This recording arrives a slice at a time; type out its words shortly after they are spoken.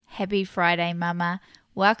Happy Friday, Mama.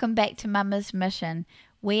 Welcome back to Mama's Mission.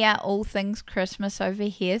 We are all things Christmas over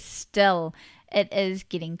here still. It is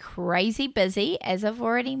getting crazy busy, as I've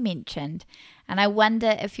already mentioned, and I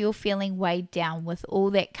wonder if you're feeling weighed down with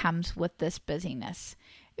all that comes with this busyness.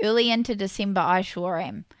 Early into December, I sure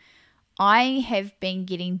am. I have been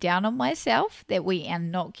getting down on myself that we are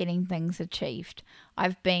not getting things achieved. I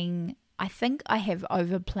think I have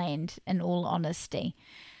overplanned, in all honesty.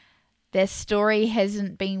 The story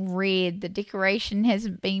hasn't been read, the decoration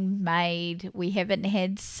hasn't been made, we haven't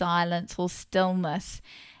had silence or stillness,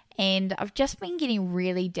 and I've just been getting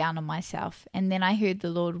really down on myself. And then I heard the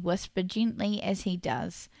Lord whisper gently, as he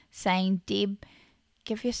does, saying, Deb,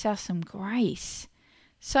 give yourself some grace.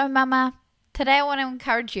 So Mama, today I want to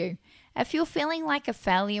encourage you. If you're feeling like a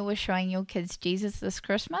failure with showing your kids Jesus this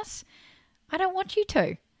Christmas, I don't want you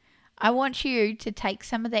to. I want you to take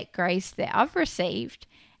some of that grace that I've received,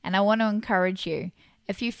 and I want to encourage you.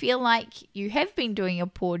 If you feel like you have been doing a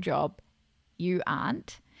poor job, you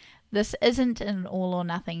aren't. This isn't an all or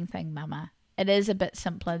nothing thing, Mama. It is a bit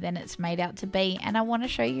simpler than it's made out to be, and I want to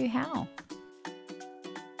show you how.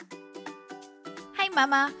 Hey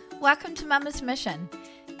Mama, welcome to Mama's Mission.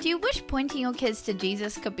 Do you wish pointing your kids to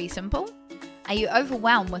Jesus could be simple? Are you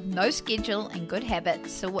overwhelmed with no schedule and good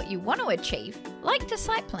habits, so what you want to achieve, like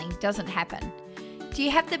discipling, doesn't happen? Do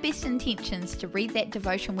you have the best intentions to read that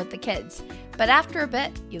devotion with the kids, but after a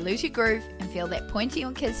bit, you lose your groove and feel that pointing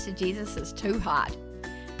your kids to Jesus is too hard?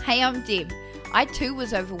 Hey, I'm Deb. I too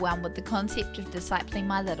was overwhelmed with the concept of discipling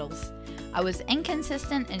my littles. I was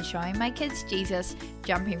inconsistent in showing my kids Jesus,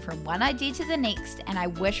 jumping from one idea to the next, and I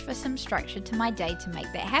wished for some structure to my day to make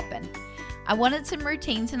that happen. I wanted some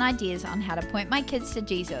routines and ideas on how to point my kids to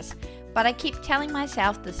Jesus, but I kept telling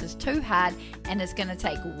myself this is too hard and it's going to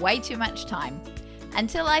take way too much time.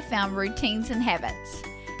 Until I found routines and habits.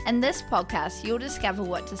 In this podcast, you'll discover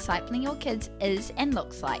what discipling your kids is and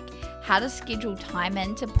looks like, how to schedule time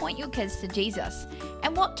in to point your kids to Jesus,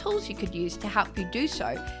 and what tools you could use to help you do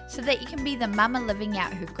so that you can be the mama living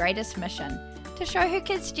out her greatest mission, to show her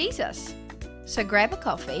kids Jesus. So grab a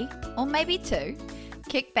coffee, or maybe two,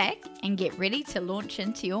 kick back and get ready to launch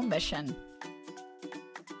into your mission.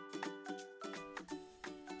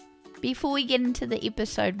 Before we get into the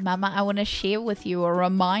episode, Mama, I want to share with you or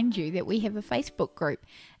remind you that we have a Facebook group.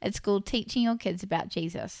 It's called Teaching Your Kids About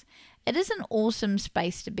Jesus. It is an awesome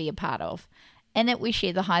space to be a part of. In it, we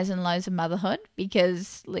share the highs and lows of motherhood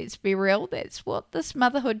because, let's be real, that's what this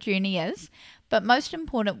motherhood journey is. But most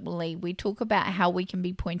importantly, we talk about how we can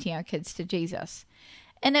be pointing our kids to Jesus.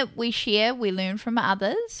 In it, we share, we learn from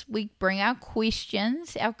others, we bring our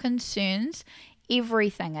questions, our concerns,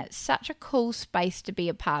 everything. It's such a cool space to be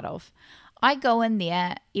a part of. I go in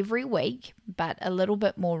there every week, but a little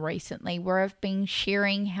bit more recently, where I've been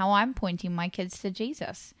sharing how I'm pointing my kids to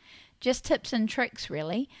Jesus. Just tips and tricks,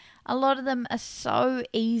 really. A lot of them are so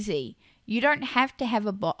easy. You don't have to have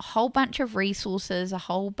a whole bunch of resources, a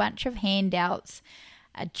whole bunch of handouts,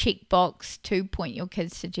 a checkbox to point your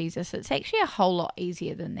kids to Jesus. It's actually a whole lot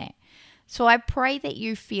easier than that. So I pray that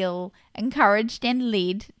you feel encouraged and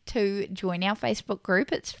led to join our Facebook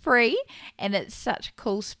group. It's free and it's such a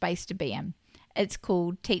cool space to be in. It's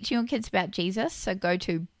called Teaching Your Kids About Jesus. So go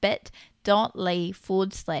to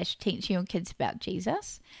bit.ly/Teaching Your Kids About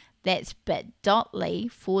Jesus. That's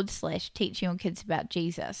bit.ly/Teaching Your Kids About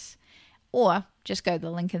Jesus. Or just go to the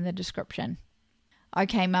link in the description.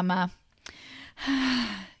 Okay, Mama.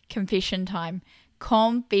 Confession time.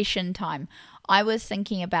 I was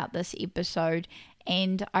thinking about this episode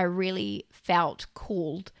and I really felt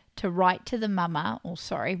called to write the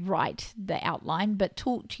outline, but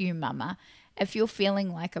talk to you, Mama, if you're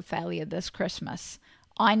feeling like a failure this Christmas.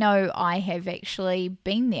 I know I have actually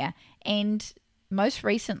been there, and most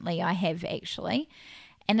recently I have actually,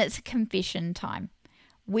 and it's a confession time.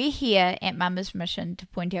 We're here at Mama's Mission to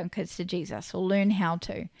point our kids to Jesus, or learn how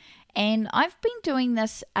to, and I've been doing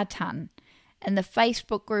this a ton. In the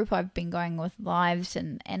Facebook group, I've been going with lives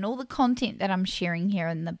and all the content that I'm sharing here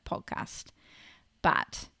in the podcast.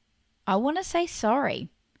 But I want to say sorry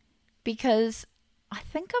because I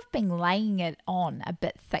think I've been laying it on a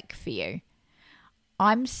bit thick for you.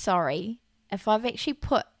 I'm sorry if I've actually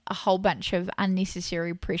put a whole bunch of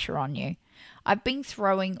unnecessary pressure on you. I've been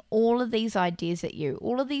throwing all of these ideas at you,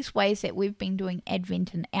 all of these ways that we've been doing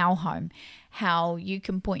Advent in our home, how you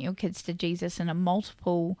can point your kids to Jesus in a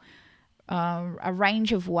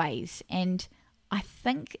range of ways, and I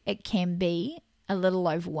think it can be a little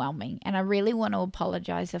overwhelming, and I really want to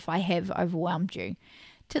apologize if I have overwhelmed you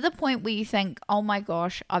to the point where you think, oh my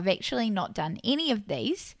gosh, I've actually not done any of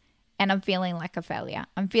these and I'm feeling like a failure.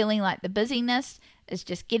 I'm feeling like the busyness is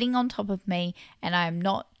just getting on top of me and I'm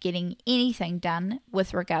not getting anything done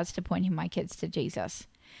with regards to pointing my kids to Jesus.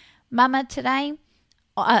 Mama, today,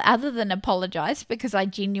 other than apologize, because I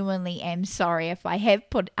genuinely am sorry if I have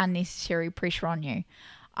put unnecessary pressure on you,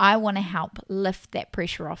 I want to help lift that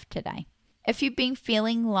pressure off today. If you've been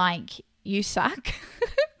feeling like you suck,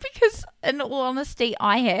 because in all honesty,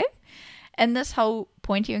 I have, and this whole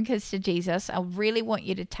pointing your kids to Jesus, I really want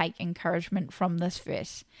you to take encouragement from this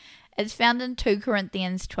verse. It's found in 2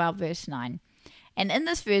 Corinthians 12 verse 9. And in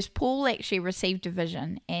this verse, Paul actually received a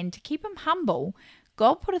vision, and to keep him humble,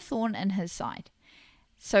 God put a thorn in his side.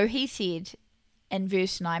 So he said in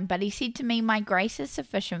verse 9, but he said to me, my grace is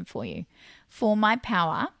sufficient for you, for my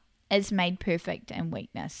power is made perfect in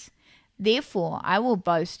weakness. Therefore, I will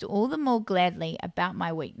boast all the more gladly about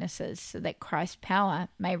my weaknesses, so that Christ's power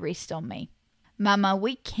may rest on me. Mama,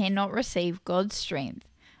 we cannot receive God's strength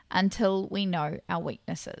until we know our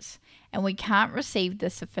weaknesses. And we can't receive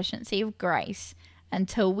the sufficiency of grace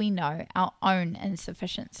until we know our own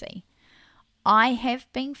insufficiency. I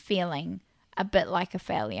have been feeling a bit like a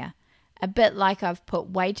failure, a bit like I've put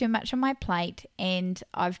way too much on my plate and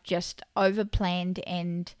I've just overplanned,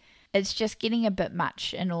 and it's just getting a bit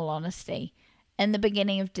much, in all honesty. In the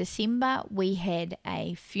beginning of December, we had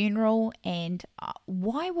a funeral, and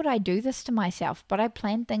why would I do this to myself? But I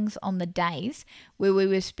planned things on the days where we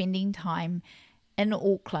were spending time in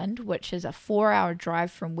Auckland, which is a 4-hour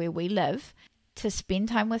drive from where we live, to spend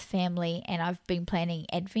time with family, and I've been planning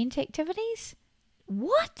Advent activities.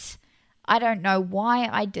 What? I don't know why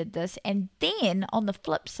I did this. And then on the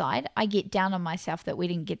flip side, I get down on myself that we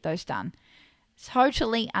didn't get those done.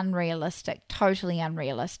 Totally unrealistic.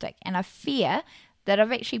 And I fear that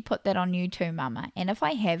I've actually put that on you too, Mama. And if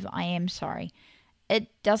I have, I am sorry. It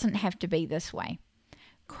doesn't have to be this way.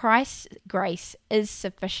 Christ's grace is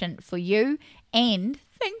sufficient for you and,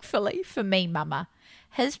 thankfully, for me, Mama.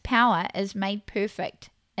 His power is made perfect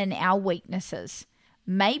in our weaknesses.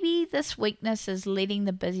 Maybe this weakness is letting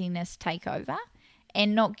the busyness take over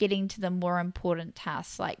and not getting to the more important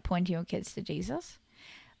tasks like pointing your kids to Jesus.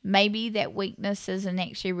 Maybe that weakness is in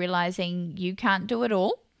actually realizing you can't do it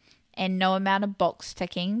all, and no amount of box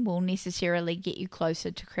ticking will necessarily get you closer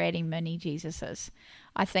to creating mini Jesuses.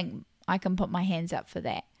 I think I can put my hands up for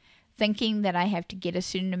that. Thinking that I have to get a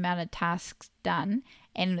certain amount of tasks done,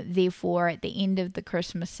 and therefore at the end of the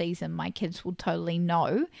Christmas season my kids will totally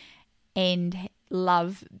know and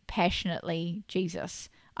love passionately Jesus.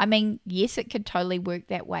 I mean, yes, it could totally work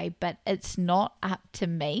that way, but it's not up to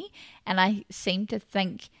me, and I seem to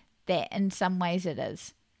think that in some ways it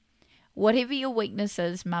is. Whatever your weakness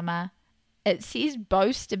is, Mama, it says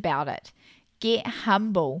boast about it. Get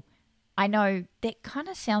humble. I know that kind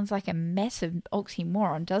of sounds like a massive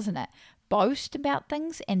oxymoron, doesn't it? Boast about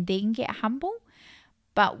things and then get humble.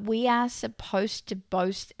 But we are supposed to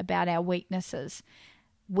boast about our weaknesses.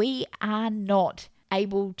 We are not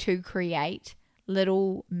able to create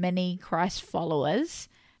little mini Christ followers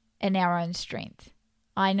in our own strength.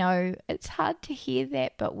 I know it's hard to hear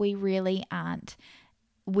that, but we really aren't.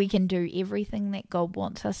 We can do everything that God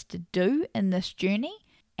wants us to do in this journey,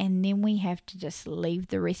 and then we have to just leave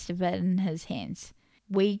the rest of it in His hands.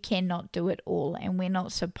 We cannot do it all, and we're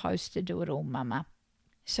not supposed to do it all, Mama.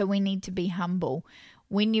 So we need to be humble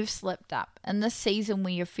when you've slipped up. In this season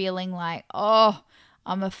where you're feeling like, oh,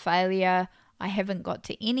 I'm a failure, I haven't got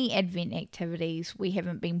to any Advent activities, we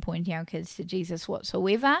haven't been pointing our kids to Jesus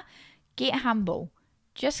whatsoever, get humble.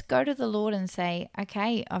 Just go to the Lord and say,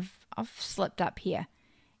 okay, I've slipped up here,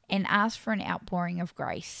 and ask for an outpouring of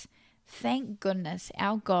grace. Thank goodness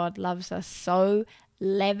our God loves us so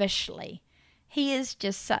lavishly. He is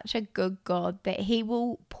just such a good God that He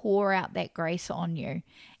will pour out that grace on you.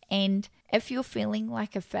 And if you're feeling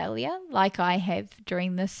like a failure, like I have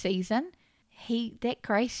during this season, that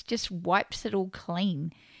grace just wipes it all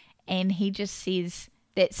clean. And He just says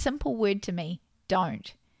that simple word to me,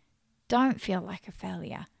 don't feel like a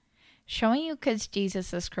failure. Showing your kids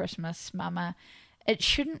Jesus this Christmas, Mama, it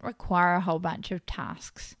shouldn't require a whole bunch of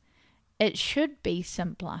tasks. It should be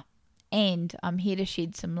simpler. And I'm here to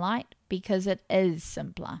shed some light because it is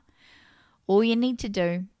simpler. All you need to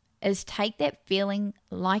do is take that feeling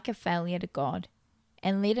like a failure to God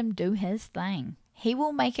and let Him do His thing. He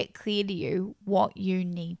will make it clear to you what you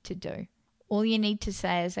need to do. All you need to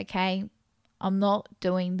say is, okay, I'm not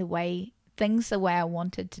doing things the way I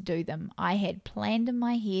wanted to do them. I had planned in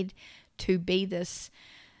my head to be this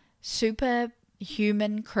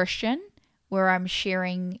superhuman Christian where I'm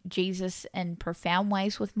sharing Jesus in profound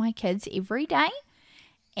ways with my kids every day,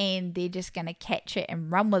 and they're just going to catch it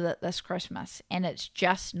and run with it this Christmas, and it's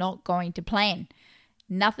just not going to plan.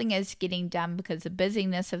 Nothing is getting done because the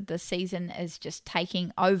busyness of the season is just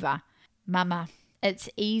taking over. Mama, it's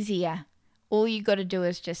easier. All you got to do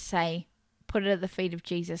is just say, put it at the feet of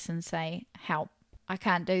Jesus and say, help. I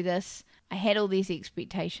can't do this. I had all these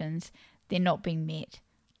expectations. They're not being met.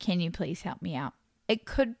 Can you please help me out? It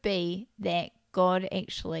could be that God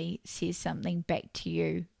actually says something back to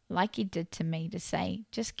you like he did to me, to say,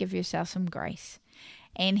 just give yourself some grace.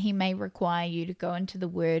 And he may require you to go into the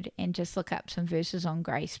word and just look up some verses on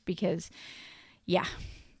grace, because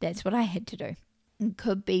that's what I had to do. It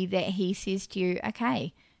could be that he says to you,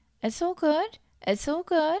 okay, it's all good. It's all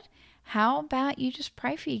good. How about you just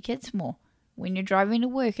pray for your kids more? When you're driving to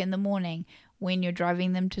work in the morning, when you're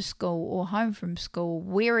driving them to school or home from school,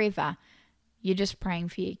 wherever, you're just praying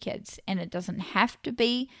for your kids. And it doesn't have to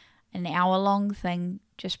be an hour-long thing.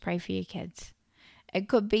 Just pray for your kids. It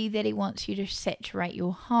could be that he wants you to saturate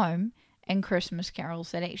your home in Christmas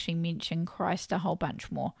carols that actually mention Christ a whole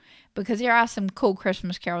bunch more. Because there are some cool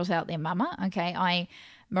Christmas carols out there, Mama. Okay,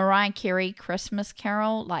 Mariah Carey Christmas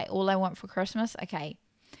Carol, like All I Want for Christmas. Okay.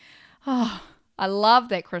 Oh, I love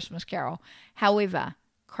that Christmas carol. However,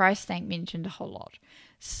 Christ ain't mentioned a whole lot.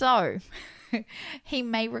 So he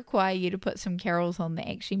may require you to put some carols on that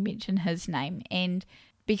actually mention his name. And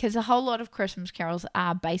because a whole lot of Christmas carols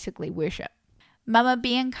are basically worship. Mama,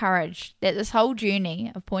 be encouraged that this whole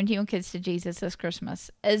journey of pointing your kids to Jesus this Christmas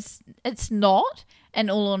it's not an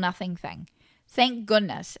all or nothing thing. Thank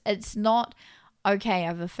goodness. It's not, okay,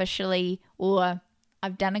 I've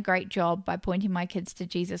done a great job by pointing my kids to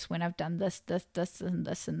Jesus when I've done this, and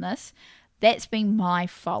this. That's been my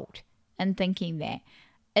fault in thinking that.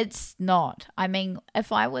 It's not. I mean,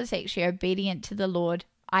 if I was actually obedient to the Lord,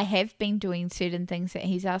 I have been doing certain things that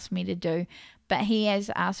he's asked me to do, but he has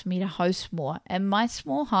asked me to host more in my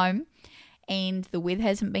small home, and the weather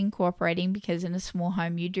hasn't been cooperating because in a small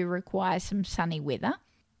home you do require some sunny weather,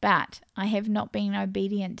 but I have not been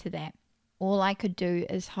obedient to that. All I could do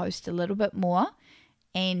is host a little bit more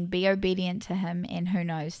and be obedient to him, and who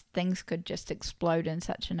knows, things could just explode in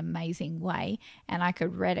such an amazing way, and I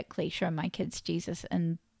could radically show my kids Jesus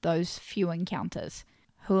in those few encounters.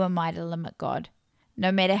 Who am I to limit God?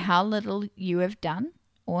 No matter how little you have done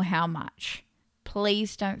or how much,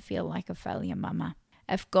 please don't feel like a failure, Mama.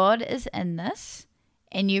 If God is in this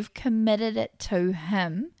and you've committed it to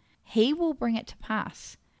him, he will bring it to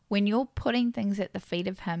pass. When you're putting things at the feet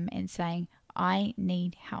of him and saying, I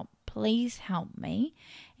need help, please help me,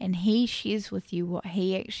 and he shares with you what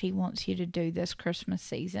he actually wants you to do this Christmas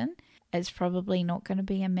season, it's probably not going to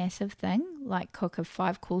be a massive thing, like cook a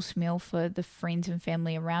 5-course meal for the friends and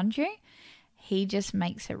family around you. He just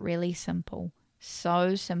makes it really simple,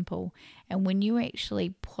 so simple. And when you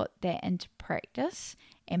actually put that into practice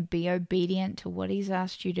and be obedient to what he's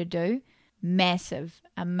asked you to do, massive,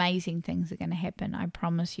 amazing things are going to happen. I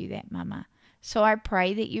promise you that, Mama. So I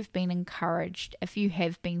pray that you've been encouraged if you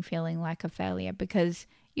have been feeling like a failure, because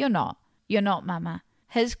you're not. You're not, Mama.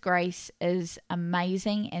 His grace is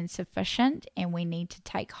amazing and sufficient, and we need to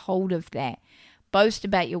take hold of that. Boast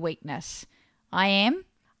about your weakness. I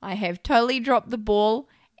have totally dropped the ball,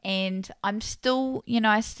 and I'm still,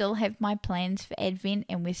 I still have my plans for Advent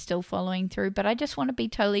and we're still following through, but I just want to be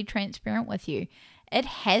totally transparent with you. It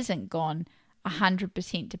hasn't gone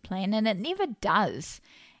 100% to plan, and it never does.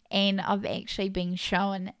 And I've actually been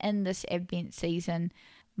shown in this Advent season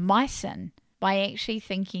my sin by actually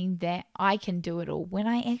thinking that I can do it all when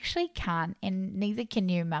I actually can't, and neither can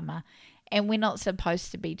you, Mama. And we're not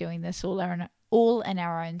supposed to be doing this all in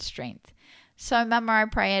our own strength. So, Mama, I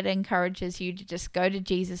pray it encourages you to just go to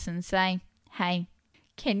Jesus and say, hey,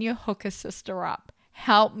 can you hook a sister up?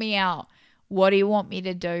 Help me out. What do you want me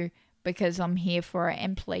to do? Because I'm here for it.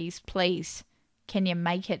 And please, can you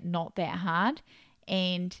make it not that hard?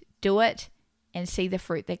 And do it and see the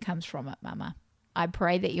fruit that comes from it, Mama. I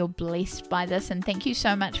pray that you're blessed by this, and thank you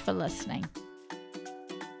so much for listening.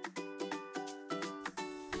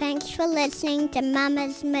 Thanks for listening to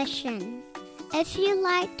Mama's Mission. If you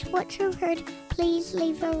liked what you heard, please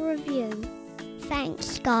leave a review.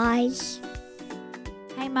 Thanks, guys.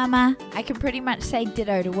 Hey, Mama, I can pretty much say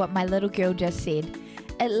ditto to what my little girl just said.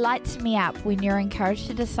 It lights me up when you're encouraged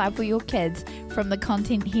to disciple your kids from the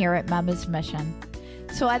content here at Mama's Mission.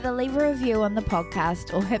 So either leave a review on the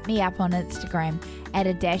podcast or hit me up on Instagram at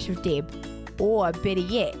 @DashofDeb. Or better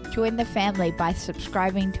yet, join the family by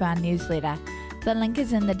subscribing to our newsletter. The link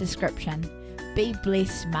is in the description. Be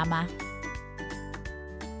blessed, Mama.